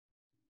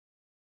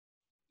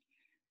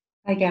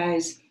Hi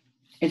guys,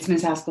 it's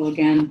Ms. Haskell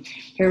again.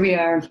 Here we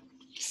are,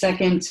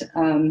 second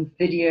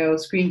video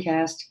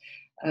screencast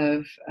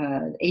of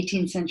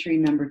 18th century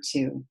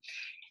 #2.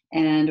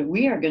 And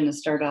we are going to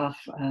start off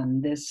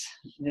this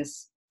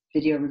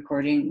video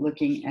recording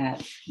looking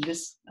at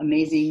this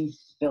amazing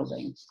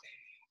building.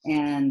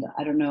 And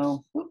I don't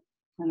know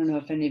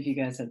if any of you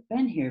guys have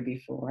been here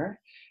before,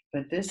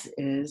 but this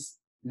is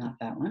not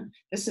that one.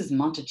 This is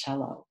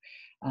Monticello.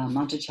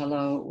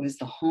 Monticello was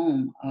the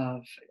home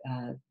of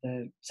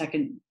the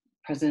second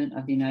president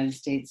of the United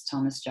States,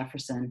 Thomas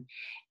Jefferson,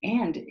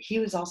 and he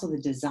was also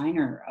the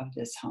designer of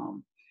this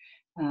home,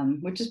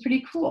 which is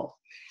pretty cool.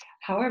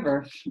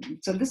 However,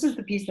 so this is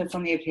the piece that's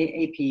on the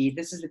AP.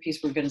 This is the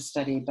piece we're going to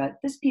study, but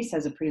this piece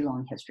has a pretty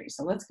long history.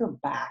 So let's go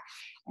back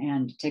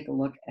and take a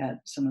look at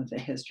some of the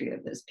history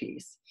of this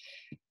piece.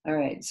 All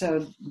right,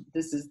 so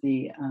this is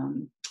the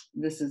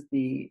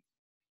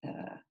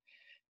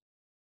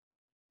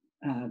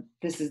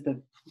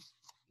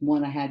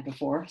one I had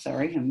before.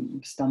 Sorry,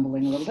 I'm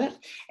stumbling a little bit.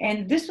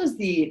 And this was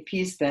the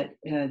piece that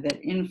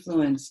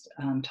influenced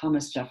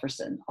Thomas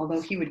Jefferson, although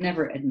he would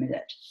never admit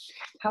it.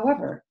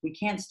 However, we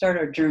can't start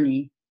our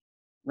journey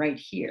right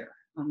here.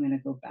 I'm going to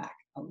go back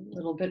a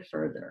little bit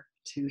further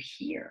to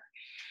here.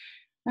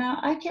 Now,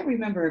 I can't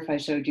remember if I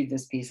showed you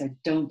this piece. I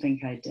don't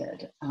think I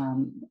did.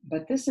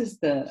 But this is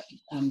the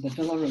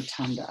Villa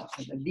Rotunda,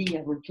 or the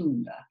Via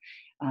Rotunda.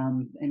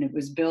 And it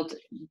was built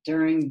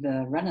during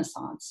the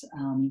Renaissance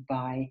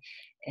by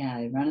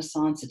a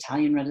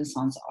Italian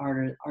Renaissance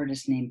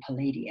artist named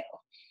Palladio.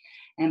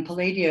 And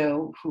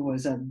Palladio, who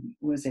was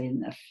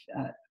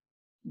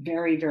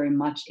very, very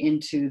much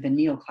into the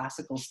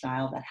neoclassical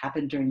style that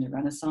happened during the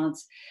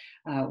Renaissance,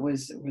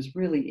 was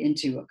really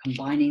into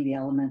combining the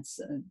elements,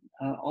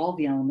 all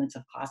the elements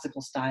of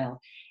classical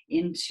style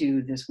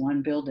into this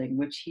one building,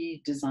 which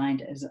he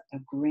designed as a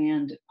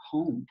grand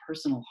home,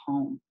 personal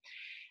home.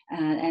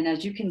 And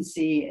as you can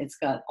see, it's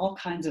got all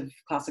kinds of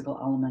classical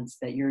elements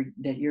that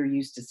you're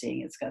used to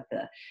seeing. It's got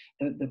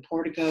the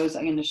porticos.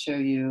 I'm going to show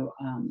you.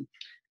 I'm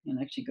going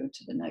to actually go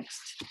to the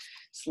next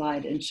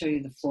slide and show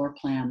you the floor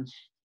plan.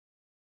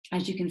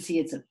 As you can see,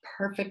 it's a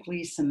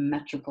perfectly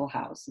symmetrical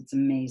house. It's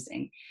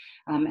amazing,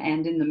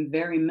 and in the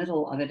very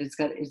middle of it, it's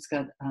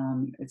got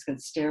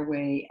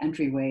stairway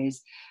entryways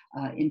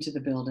into the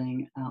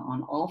building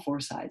on all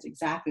four sides,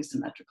 exactly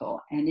symmetrical.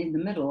 And in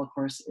the middle, of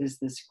course, is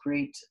this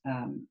great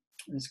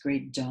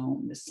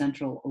dome, this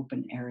central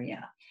open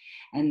area,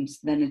 and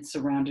then it's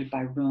surrounded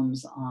by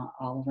rooms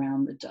all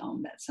around the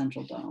dome, that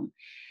central dome.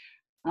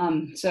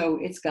 So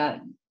it's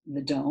got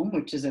the dome,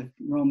 which is a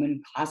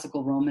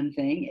classical Roman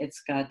thing.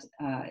 It's got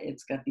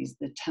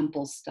the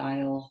temple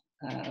style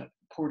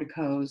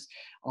porticos,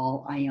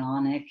 all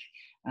Ionic,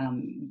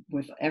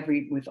 with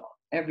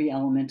every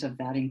element of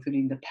that,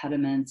 including the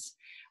pediments.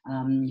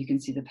 You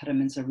can see the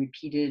pediments are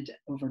repeated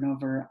over and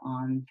over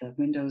on the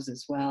windows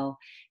as well.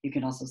 You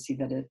can also see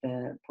that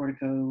the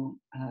portico,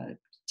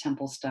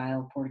 temple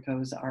style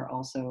porticos are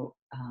also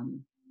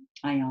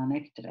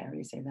Ionic, did I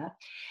already say that?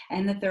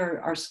 And that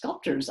there are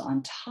sculptures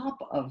on top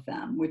of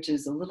them, which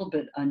is a little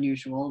bit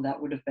unusual.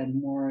 That would have been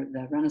more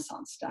the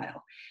Renaissance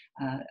style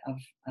of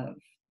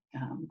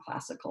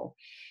classical.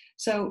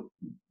 So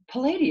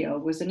Palladio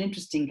was an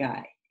interesting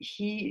guy.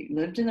 He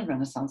lived in the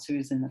Renaissance. He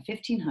was in the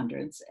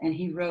 1500s, and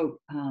he wrote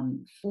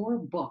 4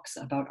 books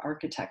about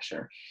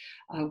architecture,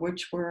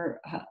 which were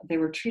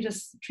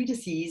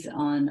treatises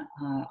on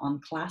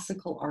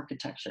classical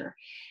architecture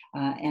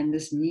and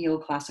this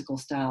neoclassical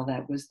style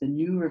that was the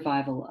new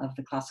revival of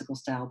the classical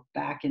style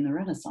back in the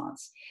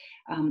Renaissance.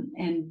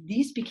 And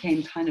these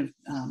became kind of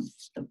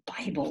the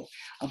Bible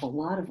of a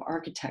lot of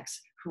architects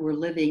who were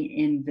living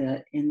in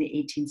the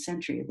 18th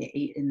century,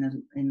 in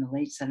the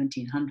late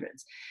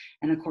 1700s.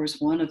 And of course,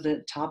 one of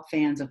the top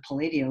fans of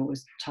Palladio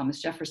was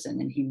Thomas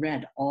Jefferson, and he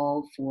read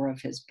all 4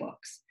 of his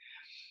books.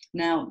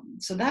 Now,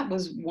 so that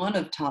was one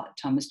of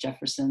Thomas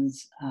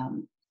Jefferson's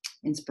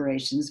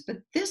inspirations, but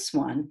this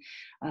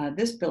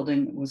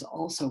building was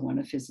also one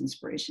of his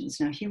inspirations.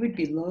 Now, he would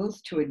be loath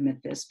to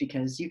admit this,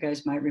 because you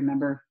guys might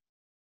remember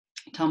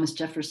Thomas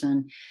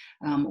Jefferson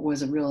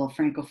was a real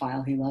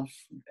Francophile. He loved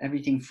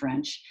everything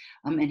French,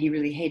 and he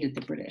really hated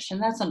the British.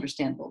 And that's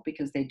understandable,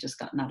 because they'd just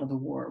gotten out of the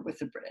war with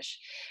the British,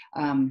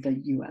 the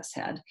US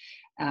had,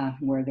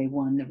 where they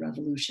won the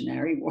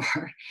Revolutionary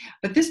War.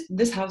 But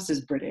this house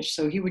is British,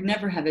 so he would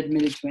never have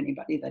admitted to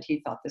anybody that he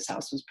thought this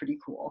house was pretty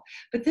cool.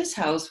 But this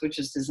house, which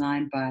is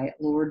designed by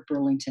Lord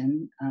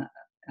Burlington,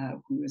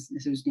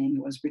 whose name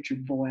was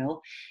Richard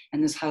Boyle,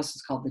 and this house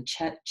is called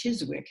the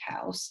Chiswick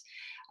House,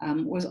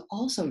 was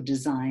also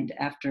designed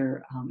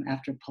after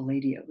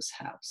Palladio's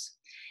house.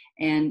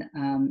 And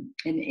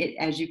it,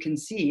 as you can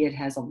see, it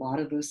has a lot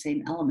of those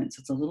same elements.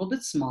 It's a little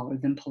bit smaller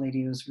than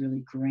Palladio's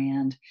really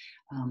grand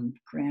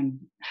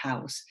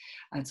house.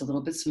 It's a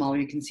little bit smaller.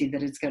 You can see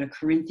that it's got a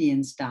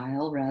Corinthian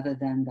style rather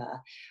than the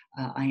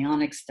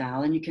Ionic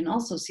style. And you can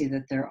also see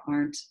that there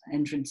aren't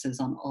entrances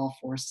on all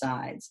four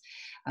sides.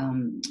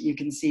 You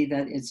can see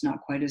that it's not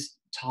quite as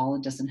tall.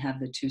 It doesn't have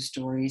the 2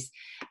 stories,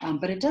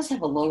 but it does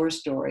have a lower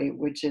story,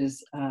 which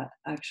is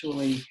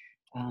actually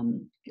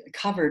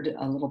covered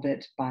a little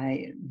bit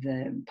by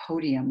the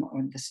podium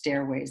or the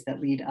stairways that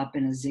lead up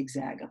in a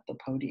zigzag up the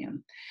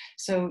podium.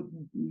 So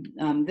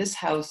this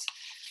house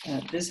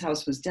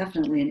was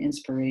definitely an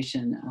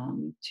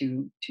inspiration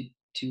to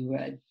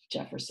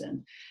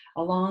Jefferson,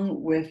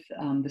 along with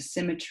the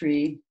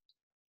symmetry.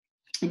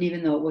 And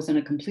even though it wasn't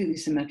a completely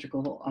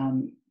symmetrical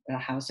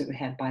house, it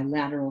had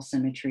bilateral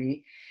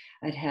symmetry.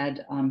 It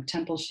had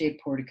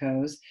temple-shaped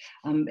porticos.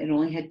 It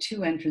only had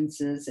 2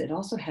 entrances. It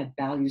also had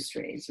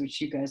balustrades,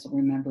 which you guys will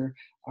remember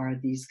are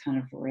these kind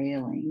of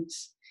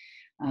railings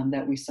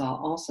that we saw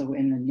also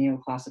in the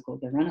neoclassical,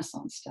 the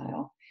Renaissance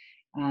style.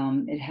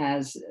 It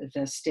has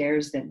the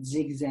stairs that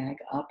zigzag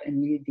up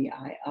and lead the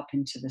eye up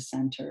into the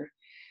center.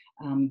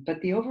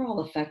 But the overall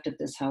effect of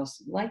this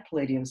house, like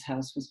Palladio's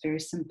house, was very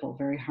simple,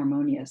 very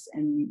harmonious,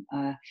 and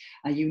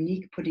a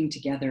unique putting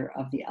together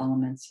of the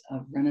elements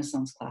of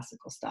Renaissance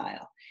classical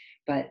style.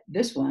 But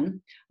this one,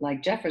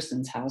 like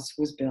Jefferson's house,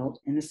 was built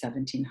in the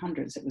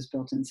 1700s. It was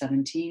built in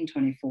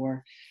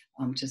 1724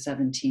 to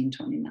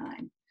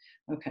 1729.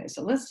 Okay,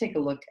 so let's take a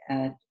look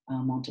at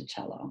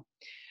Monticello.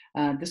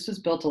 This was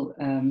built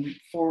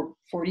 40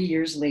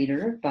 years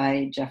later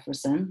by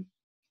Jefferson.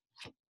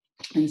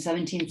 In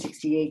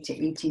 1768 to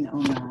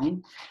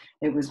 1809,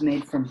 it was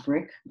made from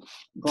brick,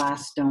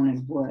 glass, stone,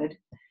 and wood.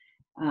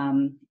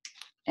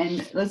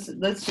 And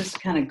let's just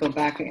kind of go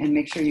back and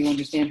make sure you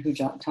understand who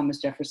Thomas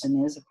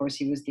Jefferson is. Of course,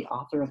 he was the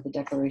author of the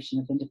Declaration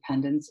of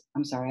Independence.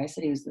 I'm sorry, I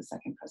said he was the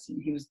 2nd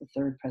president. He was the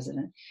 3rd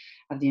president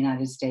of the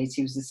United States.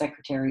 He was the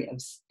Secretary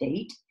of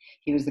State.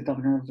 He was the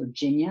governor of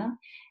Virginia.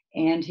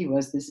 And he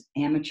was this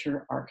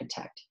amateur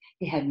architect.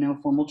 He had no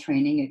formal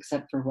training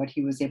except for what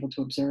he was able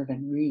to observe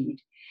and read.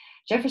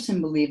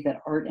 Jefferson believed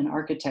that art and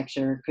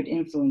architecture could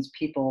influence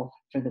people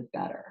for the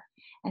better.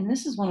 And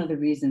this is one of the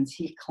reasons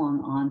he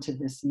clung on to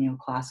this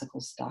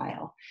neoclassical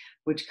style,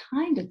 which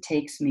kind of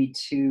takes me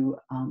to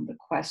the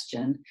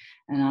question,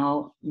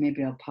 and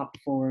maybe I'll pop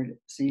forward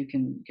so you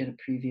can get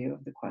a preview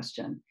of the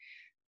question,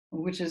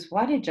 which is,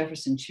 why did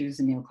Jefferson choose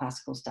the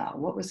neoclassical style?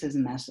 What was his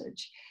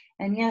message?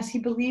 And yes, he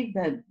believed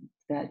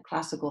that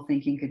classical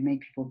thinking could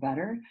make people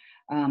better,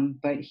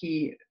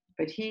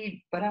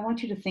 but I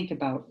want you to think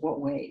about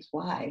what ways.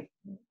 Why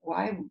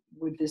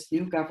would this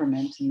new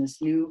government and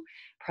this new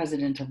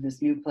president of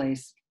this new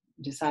place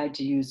decide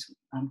to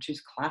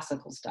choose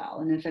classical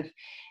style?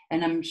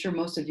 And I'm sure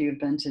most of you have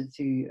been to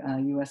the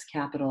U.S.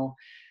 Capitol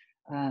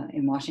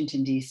in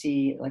Washington,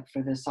 D.C., like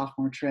for the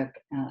sophomore trip,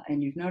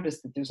 and you've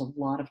noticed that there's a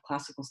lot of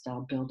classical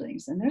style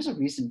buildings, and there's a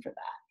reason for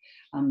that.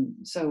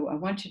 So I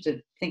want you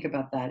to think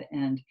about that,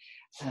 and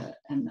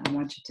I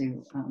want you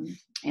to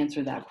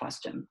answer that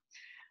question.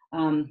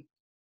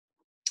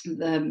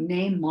 The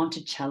name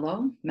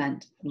Monticello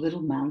meant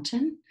little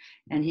mountain,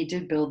 and he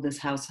did build this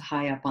house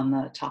high up on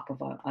the top of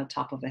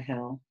a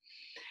hill.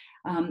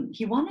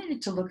 He wanted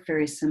it to look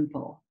very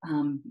simple,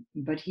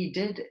 but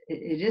it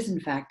is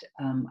in fact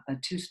a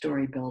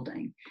 2-story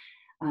building,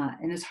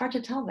 and it's hard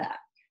to tell that.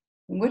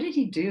 What did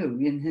he do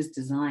in his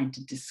design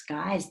to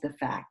disguise the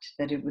fact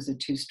that it was a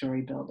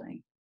 2-story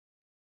building?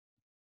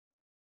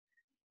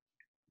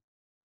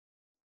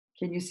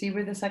 Can you see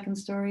where the 2nd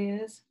story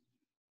is?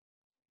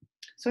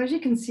 So as you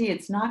can see,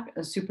 it's not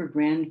a super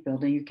grand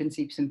building. You can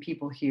see some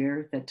people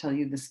here that tell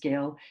you the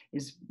scale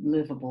is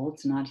livable.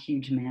 It's not a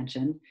huge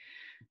mansion.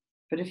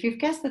 But if you've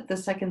guessed that the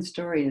 2nd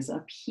story is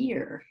up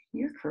here,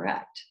 you're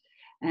correct.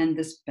 And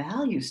this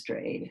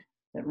balustrade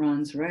that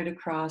runs right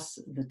across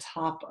the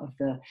top of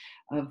the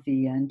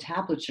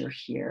entablature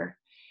here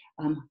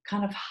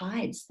kind of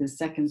hides the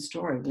 2nd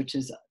story, which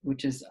is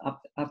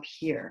up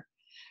here,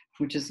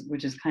 which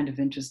is kind of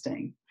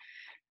interesting.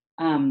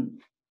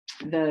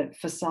 The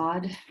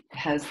facade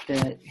has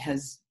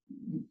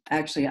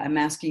actually, I'm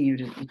asking you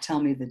to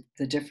tell me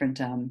the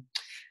different,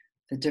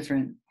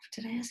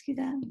 did I ask you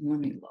that? Let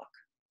me look.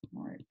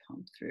 All right,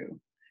 pump through.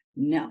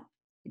 No,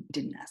 it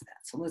didn't ask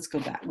that. So let's go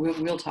back.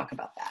 We'll talk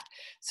about that.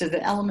 So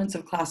the elements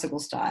of classical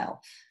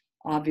style,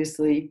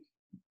 obviously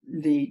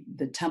the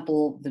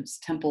temple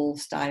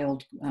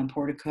styled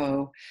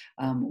portico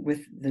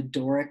with the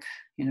Doric,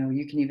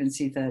 you can even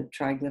see the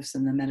triglyphs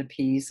and the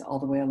metapiece all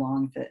the way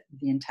along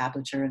the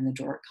entablature and the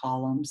Doric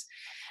columns.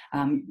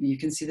 You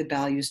can see the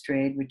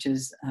balustrade, which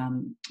is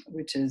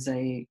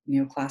a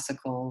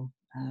neoclassical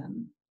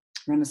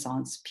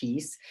Renaissance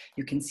piece.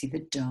 You can see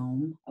the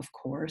dome, of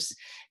course.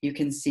 You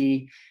can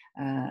see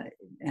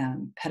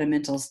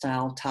pedimental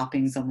style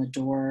toppings on the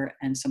door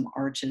and some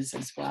arches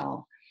as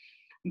well.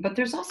 But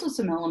there's also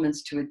some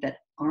elements to it that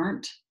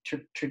aren't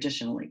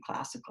traditionally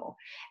classical,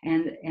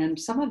 and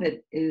some of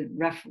it,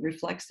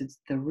 reflects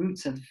the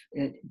roots of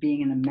it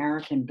being an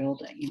American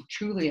building, a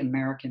truly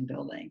American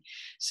building.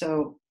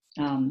 So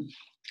I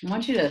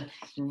want you to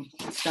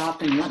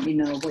stop and let me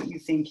know what you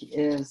think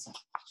is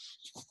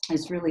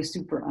really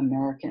super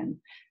American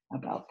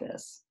about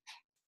this.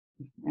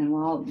 And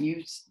while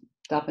you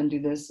stop and do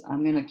this,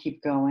 I'm going to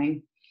keep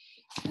going.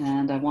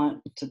 And I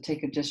want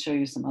to just show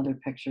you some other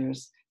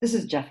pictures. This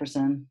is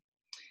Jefferson.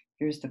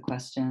 Here's the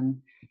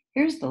question.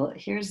 Here's the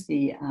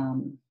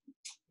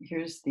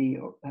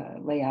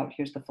layout.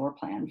 Here's the floor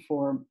plan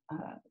for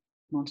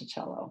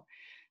Monticello.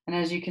 And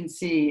as you can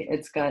see,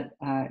 it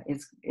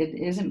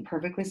isn't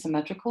perfectly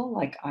symmetrical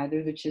like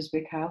either the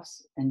Chiswick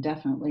house and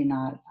definitely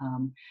not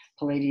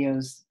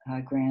Palladio's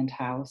grand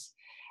house.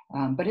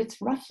 But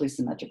it's roughly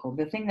symmetrical.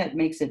 The thing that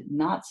makes it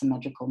not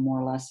symmetrical, more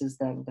or less, is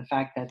the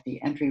fact that the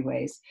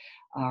entryways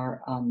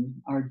are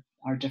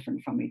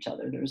different from each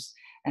other.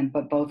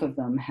 But both of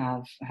them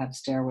have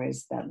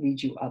stairways that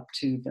lead you up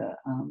to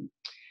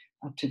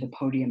the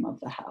podium of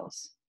the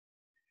house.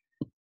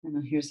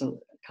 And here's a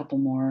couple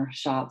more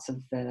shots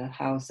of the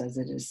house as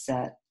it is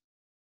set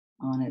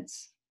on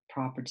its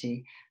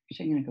property.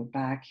 Actually, I'm going to go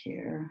back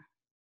here.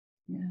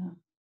 Yeah.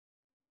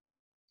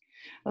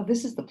 Oh,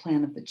 this is the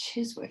plan of the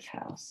Chiswick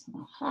house.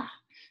 Aha.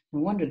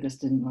 No wonder this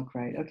didn't look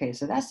right. Okay,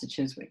 so that's the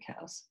Chiswick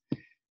house.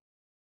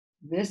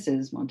 This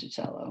is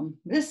Monticello.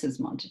 This is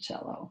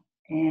Monticello.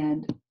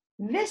 And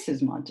this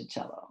is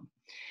Monticello.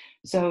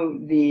 So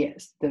the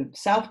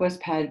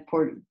southwest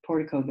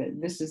portico,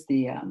 this is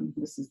the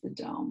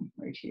dome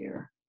right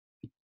here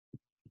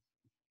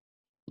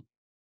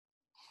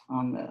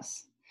on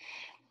this.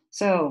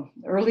 So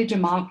early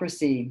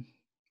democracy.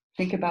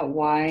 Think about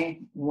why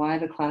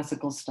the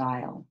classical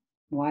style.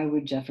 Why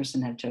would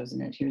Jefferson have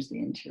chosen it? Here's the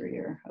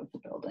interior of the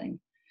building.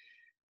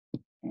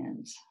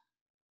 And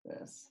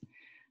this.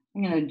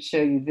 I'm going to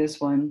show you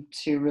this one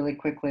too really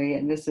quickly.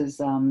 And this is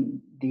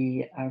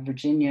the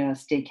Virginia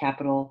State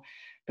Capitol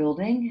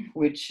building,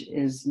 which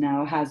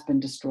has been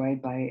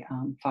destroyed by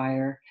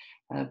fire.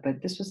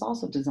 But this was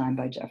also designed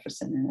by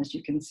Jefferson. And as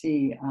you can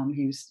see,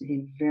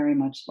 he very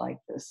much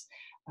liked this,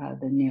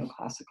 the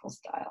neoclassical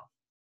style.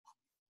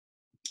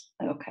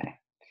 Okay.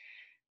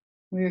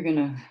 We're going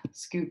to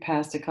scoot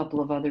past a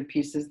couple of other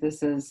pieces.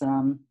 This is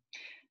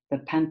the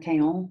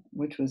Panthéon,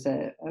 which was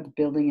a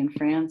building in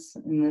France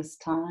in this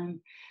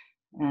time.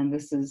 And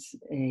this is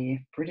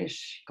a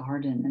British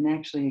garden. And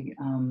actually,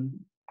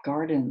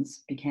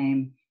 gardens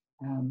became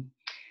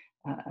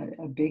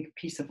a big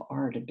piece of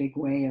art, a big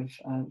way of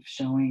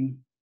showing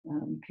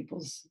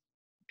people's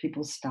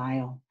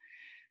style,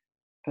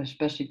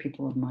 especially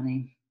people of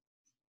money.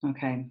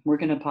 Okay, we're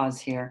going to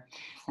pause here,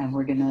 and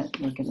we're going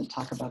to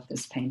talk about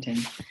this painting.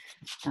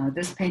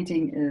 This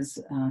painting is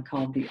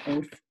called The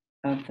Oath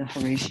of the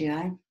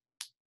Horatii.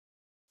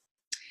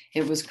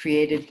 It was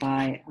created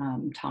by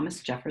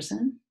Thomas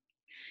Jefferson.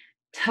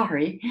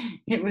 Sorry,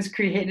 it was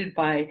created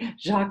by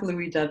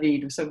Jacques-Louis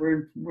David. So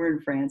we're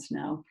in France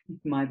now.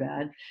 My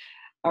bad.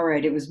 All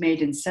right, it was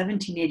made in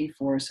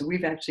 1784. So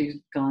we've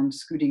actually gone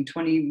scooting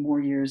 20 more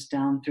years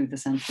down through the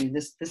century.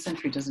 This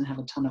century doesn't have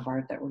a ton of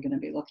art that we're going to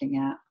be looking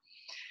at.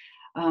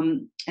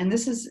 And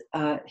this is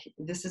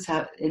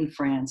how in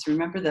France.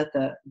 Remember that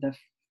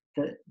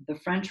the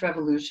French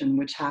Revolution,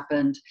 which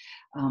happened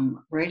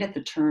right at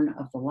the turn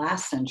of the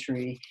last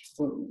century,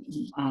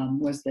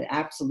 was the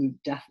absolute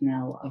death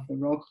knell of the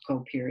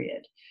Rococo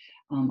period.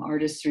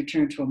 Artists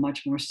returned to a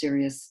much more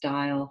serious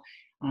style,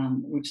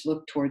 which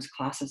looked towards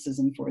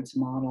classicism for its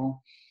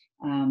model,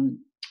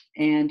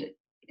 and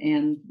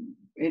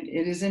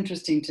it is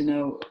interesting to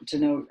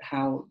note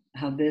how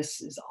this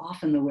is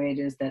often the way it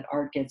is, that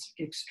art gets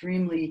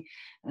extremely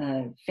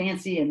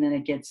fancy, and then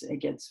it gets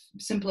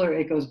simpler.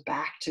 It goes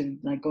back to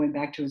going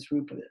back to its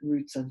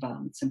roots of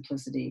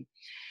simplicity.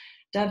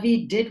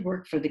 David did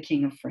work for the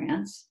King of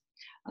France,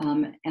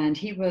 and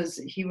he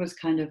was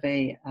kind of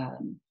a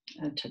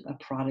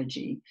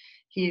prodigy.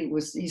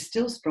 He's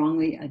still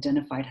strongly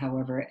identified,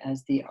 however,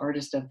 as the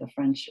artist of the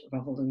French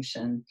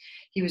Revolution.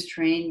 He was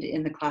trained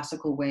in the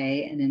classical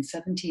way, and in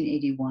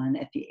 1781,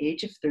 at the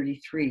age of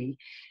 33,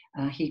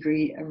 he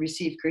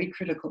received great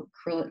critical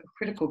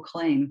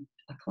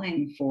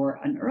acclaim for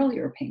an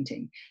earlier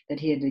painting that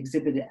he had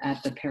exhibited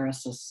at the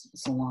Paris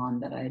Salon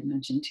that I had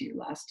mentioned to you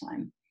last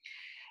time.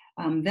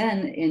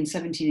 Then in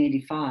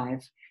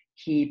 1785,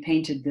 he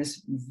painted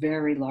this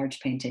very large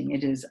painting.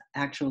 It is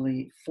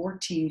actually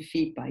 14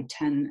 feet by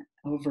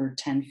over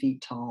 10 feet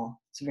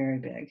tall. It's very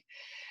big.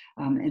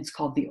 It's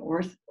called The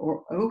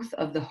Oath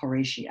of the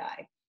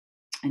Horatii.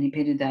 And he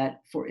painted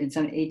that in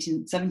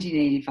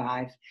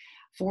 1785,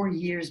 4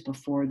 years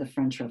before the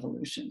French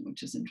Revolution,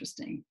 which is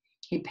interesting.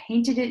 He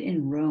painted it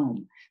in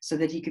Rome so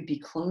that he could be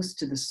close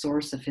to the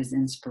source of his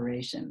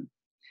inspiration.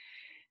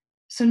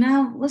 So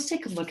now let's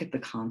take a look at the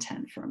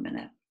content for a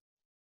minute.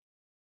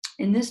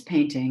 In this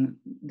painting,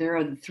 there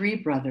are the three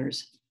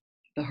brothers,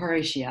 the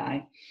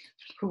Horatii,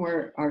 who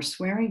are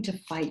swearing to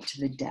fight to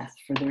the death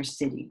for their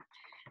city.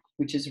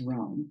 which is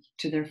Rome,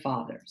 to their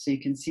father. So you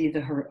can see the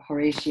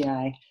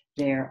Horatii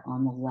there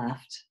on the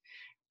left,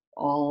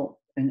 all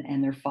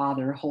and their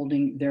father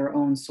holding their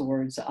own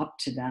swords up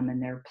to them,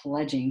 and they're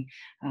pledging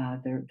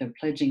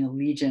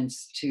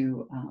allegiance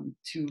to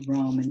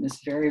Rome in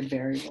this very,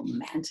 very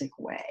romantic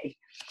way.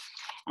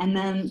 And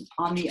then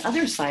on the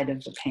other side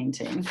of the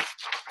painting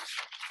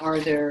are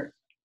their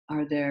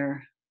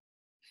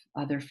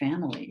other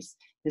families.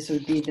 This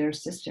would be their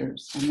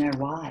sisters and their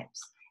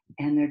wives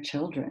and their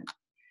children.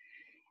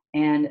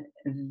 And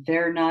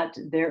they're not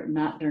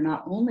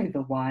only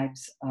the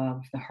wives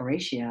of the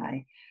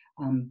Horatii,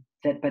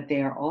 but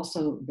they are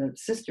also the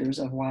sisters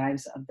of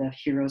wives of the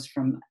heroes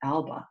from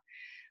Alba,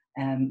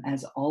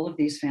 as all of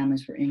these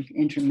families were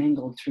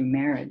intermingled through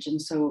marriage. And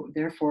so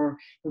therefore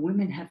the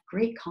women have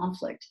great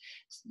conflict.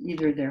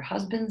 Either their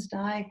husbands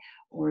die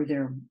or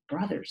their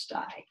brothers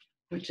die,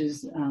 which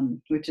is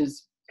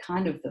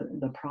kind of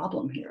the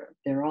problem here.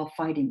 They're all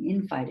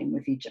infighting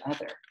with each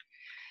other.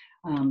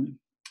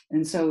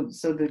 And so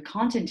the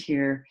content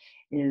here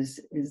is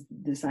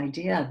this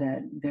idea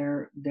that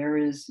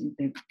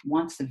it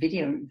wants the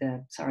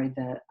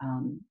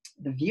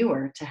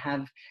viewer to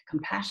have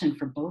compassion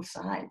for both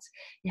sides.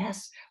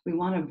 Yes, we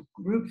want to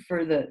root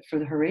for the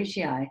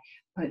Horatii,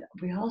 but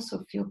we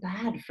also feel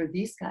bad for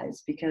these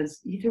guys,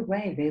 because either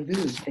way they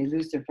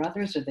lose their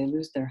brothers or they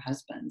lose their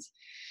husbands.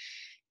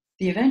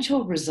 The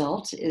eventual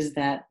result is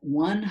that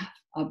one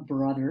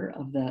brother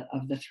of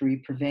the three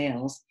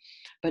prevails,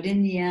 but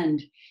in the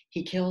end,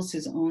 he kills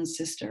his own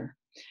sister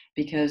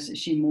because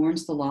she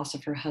mourns the loss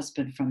of her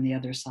husband from the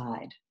other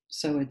side.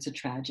 So it's a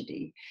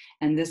tragedy,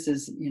 and this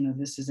is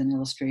an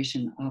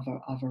illustration of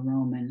a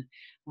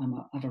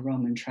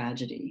Roman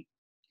tragedy.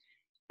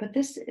 But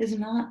this is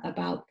not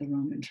about the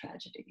Roman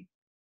tragedy.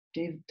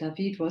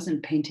 David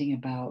wasn't painting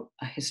about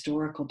a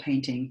historical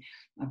painting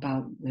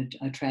about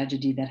a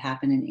tragedy that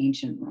happened in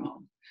ancient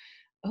Rome.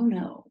 Oh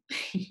no,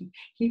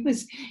 he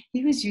was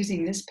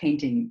using this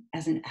painting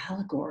as an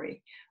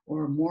allegory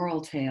or a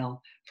moral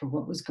tale for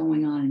what was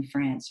going on in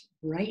France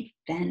right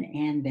then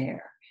and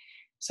there.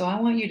 So I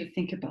want you to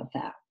think about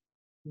that.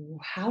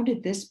 How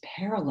did this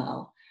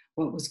parallel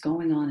what was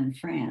going on in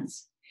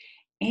France?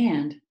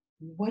 And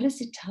what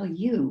does it tell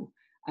you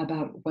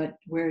about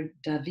where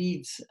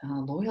David's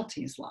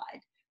loyalties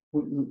lied,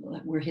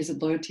 where his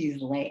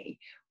loyalties lay?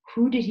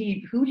 Who did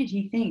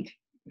he think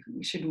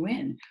should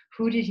win?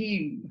 Who did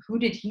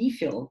he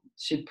feel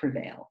should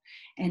prevail?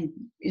 And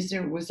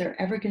was there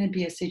ever going to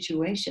be a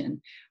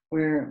situation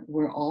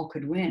where all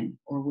could win,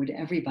 or would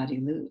everybody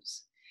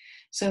lose?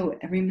 So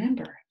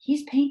remember,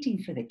 he's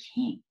painting for the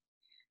king.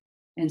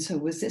 And so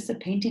was this a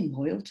painting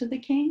loyal to the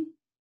king?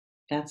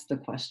 That's the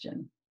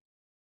question.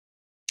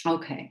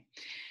 Okay.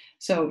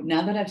 So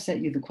now that I've set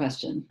you the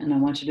question, and I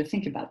want you to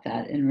think about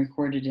that and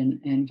record it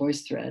in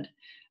VoiceThread,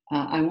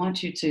 I want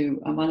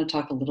to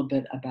talk a little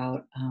bit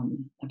about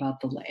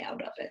the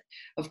layout of it.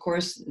 Of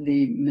course,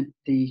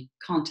 the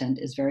content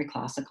is very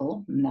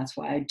classical, and that's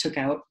why I took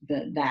out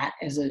that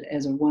as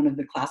one of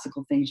the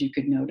classical things you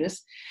could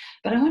notice.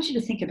 But I want you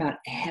to think about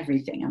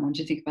everything. I want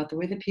you to think about the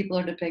way that people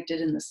are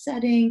depicted in the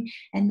setting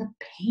and the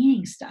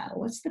painting style.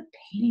 What's the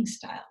painting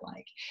style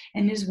like?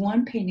 And is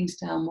one painting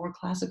style more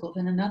classical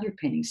than another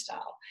painting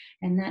style?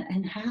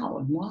 And how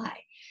and why?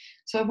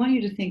 So I want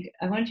you to think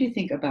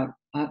about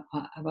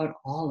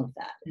all of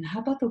that. And how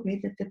about the way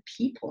that the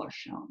people are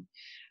shown?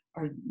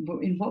 Or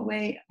in what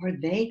way are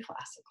they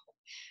classical?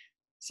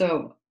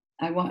 So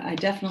I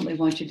definitely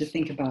want you to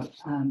think about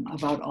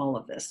all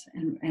of this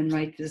and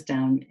write this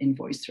down in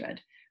VoiceThread.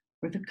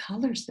 Were the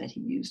colors that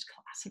he used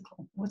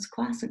classical? What's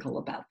classical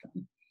about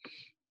them?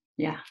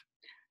 Yeah.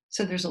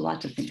 So there's a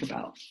lot to think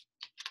about.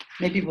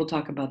 Maybe we'll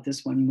talk about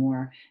this one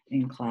more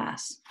in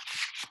class.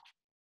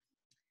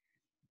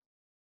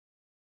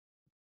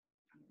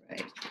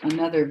 Right.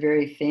 Another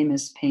very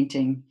famous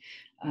painting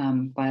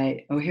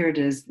here it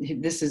is.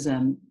 This is,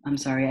 I'm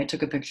sorry, I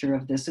took a picture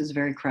of this. It's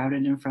very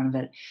crowded in front of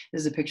it.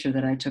 This is a picture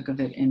that I took of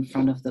it in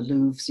front of the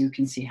Louvre, so you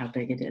can see how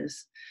big it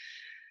is.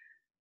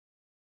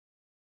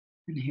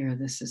 And here are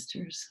the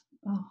sisters.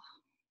 Oh,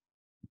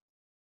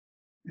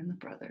 and the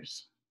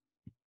brothers.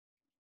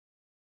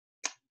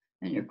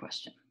 And your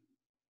question.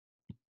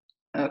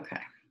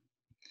 Okay.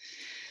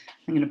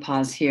 I'm going to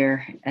pause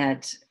here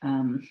at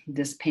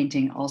this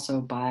painting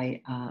also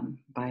by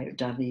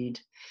David.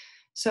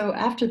 So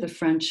after the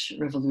French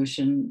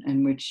Revolution,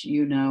 in which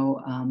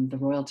the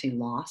royalty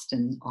lost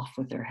and off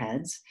with their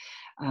heads,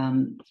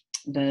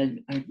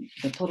 the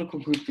political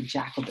group, the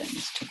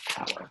Jacobins, took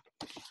power,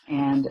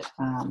 and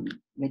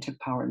they took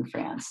power in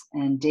France.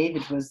 And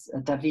David was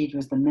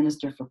the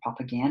minister for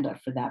propaganda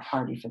for that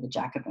party, for the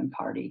Jacobin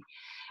party.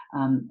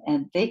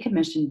 And they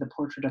commissioned the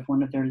portrait of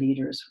one of their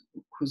leaders,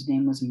 whose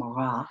name was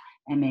Marat,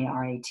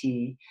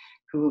 M-A-R-A-T,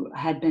 who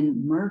had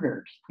been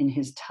murdered in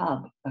his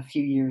tub a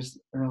few years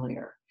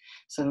earlier.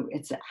 So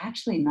it's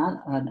actually not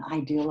an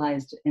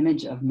idealized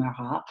image of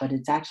Marat, but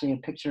it's actually a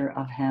picture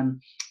of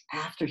him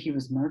after he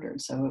was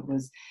murdered. So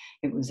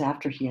it was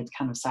after he had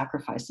kind of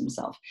sacrificed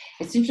himself.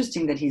 It's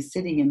interesting that he's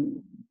sitting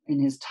in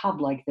his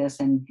tub like this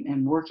and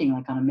working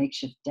like on a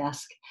makeshift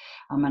desk.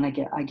 And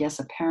I guess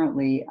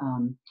apparently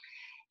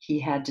he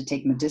had to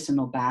take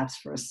medicinal baths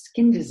for a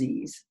skin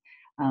disease.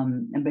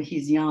 But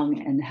he's young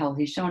and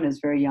he's shown as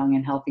very young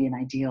and healthy and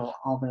ideal,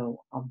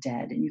 although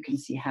dead. And you can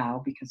see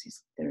how, because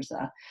there's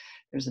a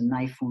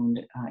knife wound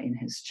in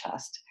his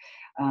chest.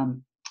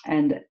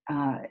 And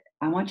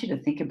I want you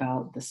to think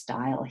about the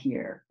style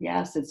here.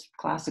 Yes, it's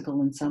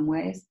classical in some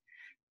ways,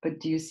 but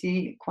do you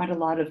see quite a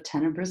lot of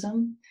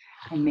tenebrism?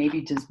 And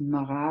maybe does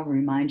Marat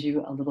remind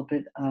you a little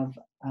bit of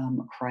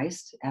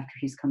Christ after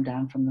he's come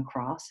down from the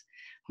cross?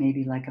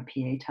 Maybe like a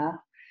Pietà.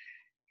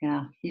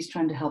 Yeah, he's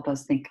trying to help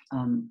us think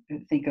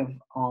of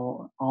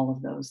all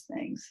of those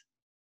things.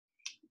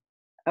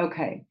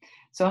 Okay,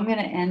 so I'm going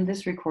to end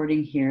this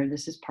recording here.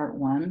 This is part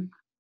 1,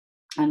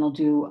 and I'll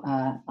do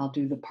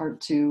the part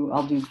 2.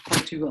 I'll do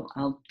part 2.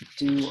 I'll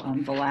do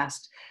the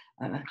last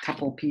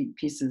couple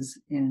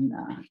pieces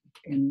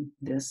in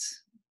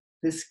this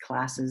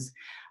class's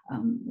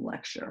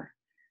lecture.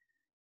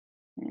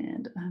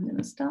 And I'm going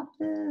to stop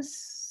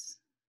this.